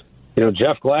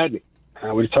 Jeff Gladney.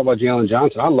 We just talked about Jalen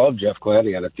Johnson. I love Jeff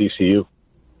Gladney out of TCU.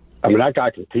 I mean, that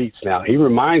guy competes now. He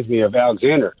reminds me of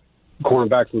Alexander,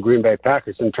 cornerback from Green Bay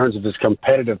Packers, in terms of his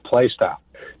competitive play style.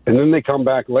 And then they come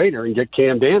back later and get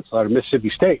Cam Dansel out of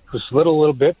Mississippi State, who slid a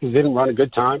little bit because he didn't run a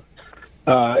good time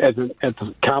at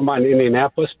the Combine in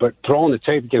Indianapolis, but throwing the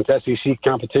tape against SEC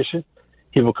competition,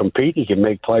 he will compete. He can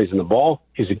make plays in the ball.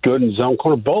 He's a good in zone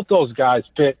corner. Both those guys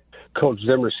fit Coach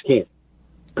Zimmer's scheme.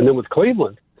 And then with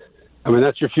Cleveland, I mean,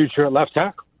 that's your future at left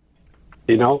tackle.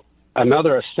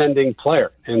 Another ascending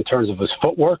player in terms of his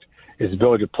footwork, his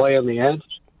ability to play on the edge,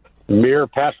 mirror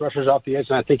pass rushers off the edge,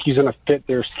 and I think he's going to fit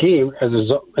their scheme as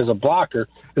a blocker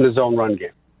in the zone run game.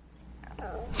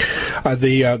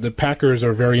 The Packers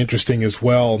are very interesting as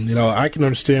well. I can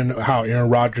understand how Aaron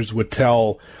Rodgers would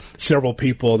tell several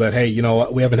people that, hey,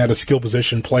 we haven't had a skill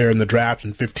position player in the draft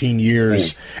in 15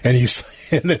 years, and he's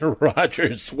and then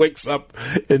Rodgers wakes up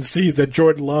and sees that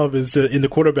Jordan Love is in the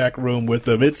quarterback room with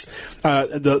him. It's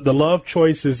the Love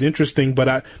choice is interesting,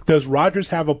 but does Rodgers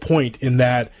have a point in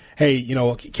that? Hey,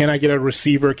 can I get a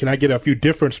receiver? Can I get a few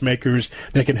difference makers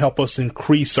that can help us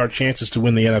increase our chances to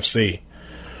win the NFC?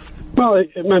 Well,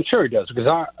 I'm sure he does, because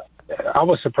I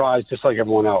was surprised, just like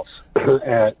everyone else,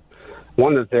 at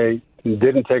one, that they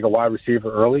didn't take a wide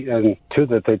receiver early, and two,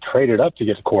 that they traded up to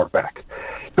get a quarterback.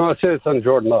 Let's say it's on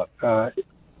Jordan Love.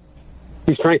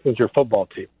 He strengthens your football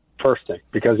team, first thing,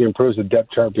 because he improves the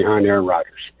depth chart behind Aaron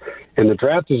Rodgers. And the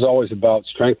draft is always about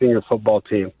strengthening your football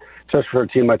team, especially for a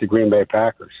team like the Green Bay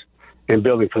Packers, and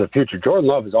building for the future. Jordan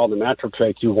Love has all the natural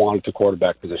traits you want at the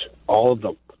quarterback position, all of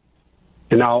them.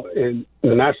 And now in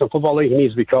the National Football League, he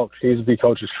needs to be coached. He needs to be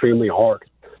coached extremely hard,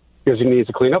 because he needs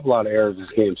to clean up a lot of errors in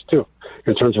his games, too,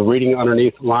 in terms of reading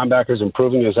underneath linebackers,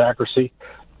 improving his accuracy,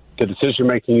 the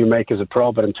decision-making you make as a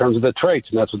pro, but in terms of the traits,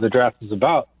 and that's what the draft is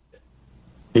about.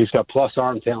 He's got plus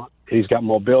arm talent. He's got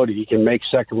mobility. He can make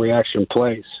second reaction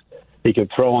plays. He can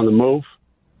throw on the move,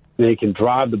 and he can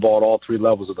drive the ball at all three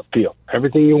levels of the field.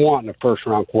 Everything you want in a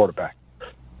first-round quarterback.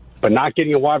 But not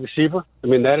getting a wide receiver,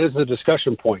 that is the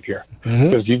discussion point here.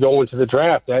 Because you go into the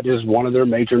draft, that is one of their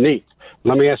major needs.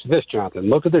 Let me ask you this,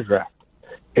 Jonathan. Look at the draft.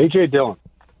 A.J. Dillon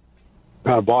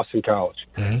out of Boston College.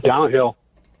 Downhill,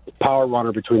 power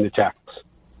runner between the tackles.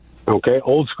 Okay,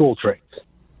 old school traits.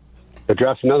 They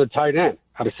draft another tight end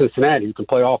out of Cincinnati who can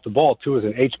play off the ball, too, as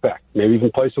an H-back. Maybe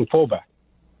even play some fullback.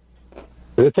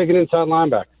 And they take an inside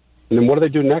linebacker. And then what do they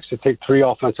do next? They take 3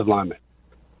 offensive linemen.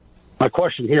 My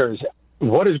question here is,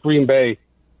 what is Green Bay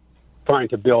trying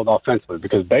to build offensively?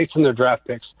 Because based on their draft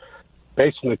picks,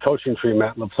 based on the coaching tree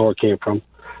Matt LaFleur came from,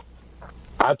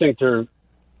 I think they're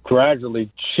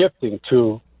gradually shifting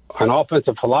to an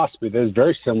offensive philosophy that is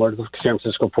very similar to the San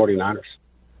Francisco 49ers.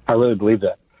 I really believe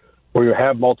that, where you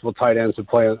have multiple tight ends who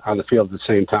play on the field at the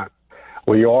same time,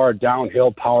 where you are a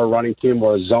downhill power running team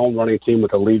or a zone running team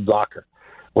with a lead blocker,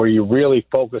 where you really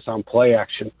focus on play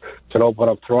action to open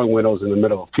up throwing windows in the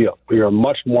middle of the field, where you're a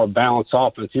much more balanced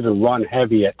offense, even run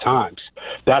heavy at times.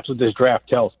 That's what this draft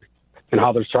tells me, and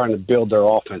how they're trying to build their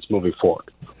offense moving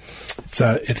forward. It's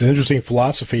an interesting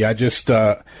philosophy. I just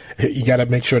you got to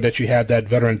make sure that you have that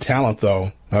veteran talent,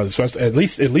 though. At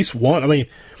least one.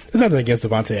 There's nothing against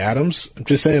Devontae Adams. I'm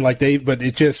just saying, but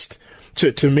it just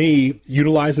to me,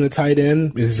 utilizing the tight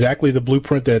end is exactly the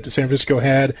blueprint that San Francisco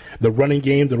had. The running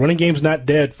game's not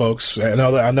dead, folks. I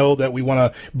know that we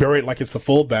want to bury it like it's the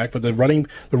fullback, but the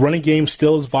running game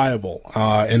still is viable,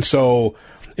 and so.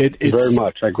 It's very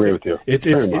much. I agree with you.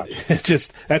 It's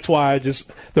just that's why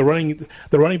the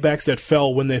running backs that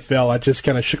fell when they fell. I just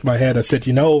kind of shook my head. I said,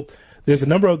 there's a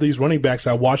number of these running backs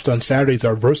I watched on Saturdays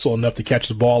are versatile enough to catch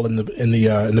the ball in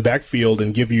the backfield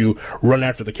and give you run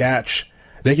after the catch.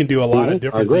 They can do a lot of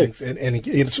different things, and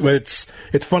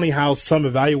it's funny how some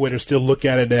evaluators still look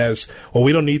at it as, well,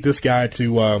 we don't need this guy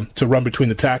to run between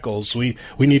the tackles. We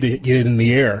need to get it in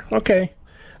the air. Okay.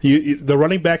 The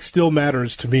running back still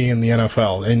matters to me in the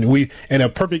NFL, and a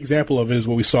perfect example of it is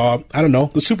what we saw. I don't know,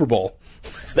 the Super Bowl.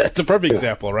 That's a perfect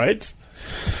example, right?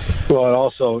 Well, it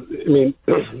also,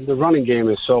 the running game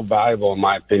is so valuable, in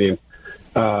my opinion.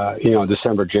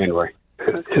 December, January,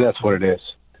 that's what it is.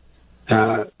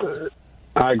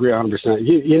 I agree 100%.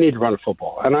 You need to run a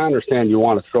football, and I understand you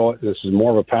want to throw it. This is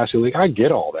more of a passing league. I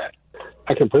get all that.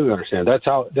 I completely understand. That's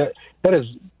how that is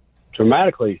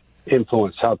dramatically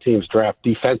influence how teams draft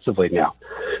defensively now,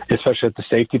 especially at the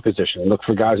safety position. Look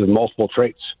for guys with multiple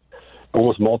traits,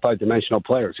 almost multi-dimensional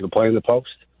players who can play in the post,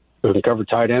 who can cover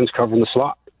tight ends, cover in the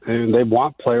slot. And they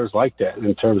want players like that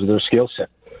in terms of their skill set.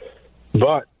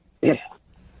 But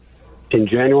in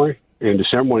January and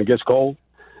December, when it gets cold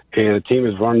and a team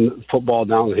is running football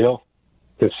down the hill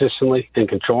consistently and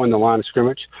controlling the line of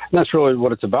scrimmage, and that's really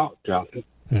what it's about, Jonathan.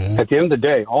 At the end of the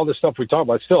day, all this stuff we talk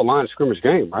about is still a line of scrimmage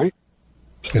game, right?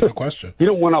 There's no question. You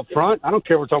don't win up front. I don't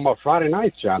care if we're talking about Friday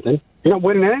nights, Jonathan. You're not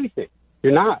winning anything.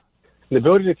 You're not. The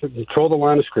ability to control the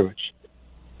line of scrimmage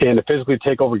and to physically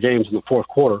take over games in the fourth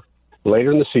quarter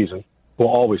later in the season will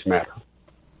always matter.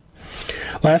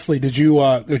 Lastly, did you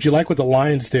like what the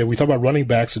Lions did? We talk about running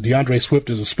backs. So DeAndre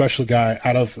Swift is a special guy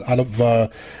out of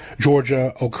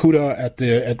Georgia.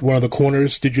 Okudah at one of the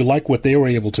corners. Did you like what they were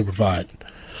able to provide?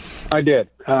 I did.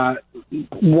 Outside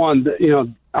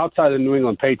of the New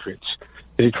England Patriots,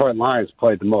 the Detroit Lions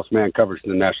played the most man coverage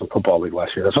in the National Football League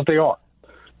last year. That's what they are.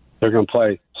 They're going to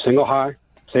play single high,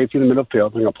 safety in the middle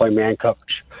field. They're going to play man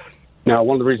coverage. Now,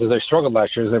 one of the reasons they struggled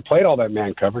last year is they played all that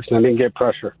man coverage and they didn't get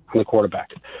pressure on the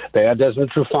quarterback. They had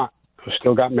Desmond Trufant, who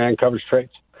still got man coverage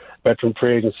traits, veteran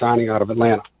free agent signing out of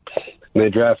Atlanta. And they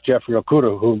draft Jeffrey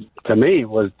Okudah, who, to me,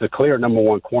 was the clear number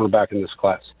one cornerback in this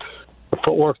class. The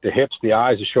footwork, the hips, the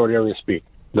eyes, the short area speed.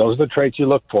 Those are the traits you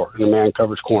look for in a man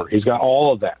coverage corner. He's got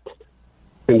all of that.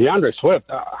 And DeAndre Swift,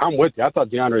 I'm with you. I thought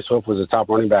DeAndre Swift was the top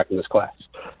running back in this class.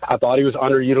 I thought he was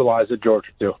underutilized at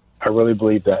Georgia, too. I really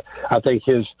believe that. I think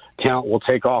his talent will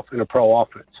take off in a pro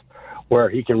offense where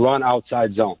he can run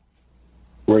outside zone,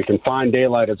 where he can find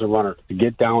daylight as a runner to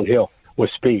get downhill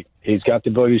with speed. He's got the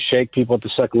ability to shake people at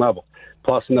the second level.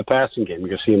 Plus, in the passing game, you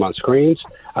can see him on screens.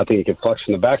 I think he can flex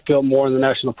in the backfield more in the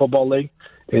National Football League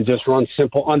and just run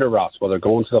simple under routes, whether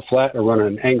going to the flat or running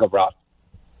an angle route.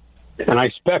 And I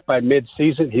expect by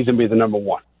mid-season, he's going to be the number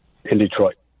one in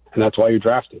Detroit. And that's why you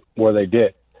draft him, where they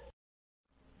did.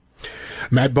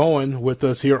 Matt Bowen with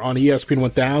us here on ESPN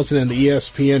 1000 and the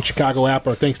ESPN Chicago app.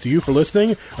 Our thanks to you for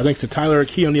listening. Our thanks to Tyler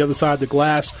Key on the other side of the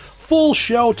glass. Full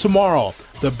show tomorrow.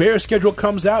 The Bears schedule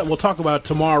comes out, and we'll talk about it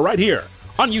tomorrow right here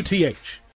on UTH.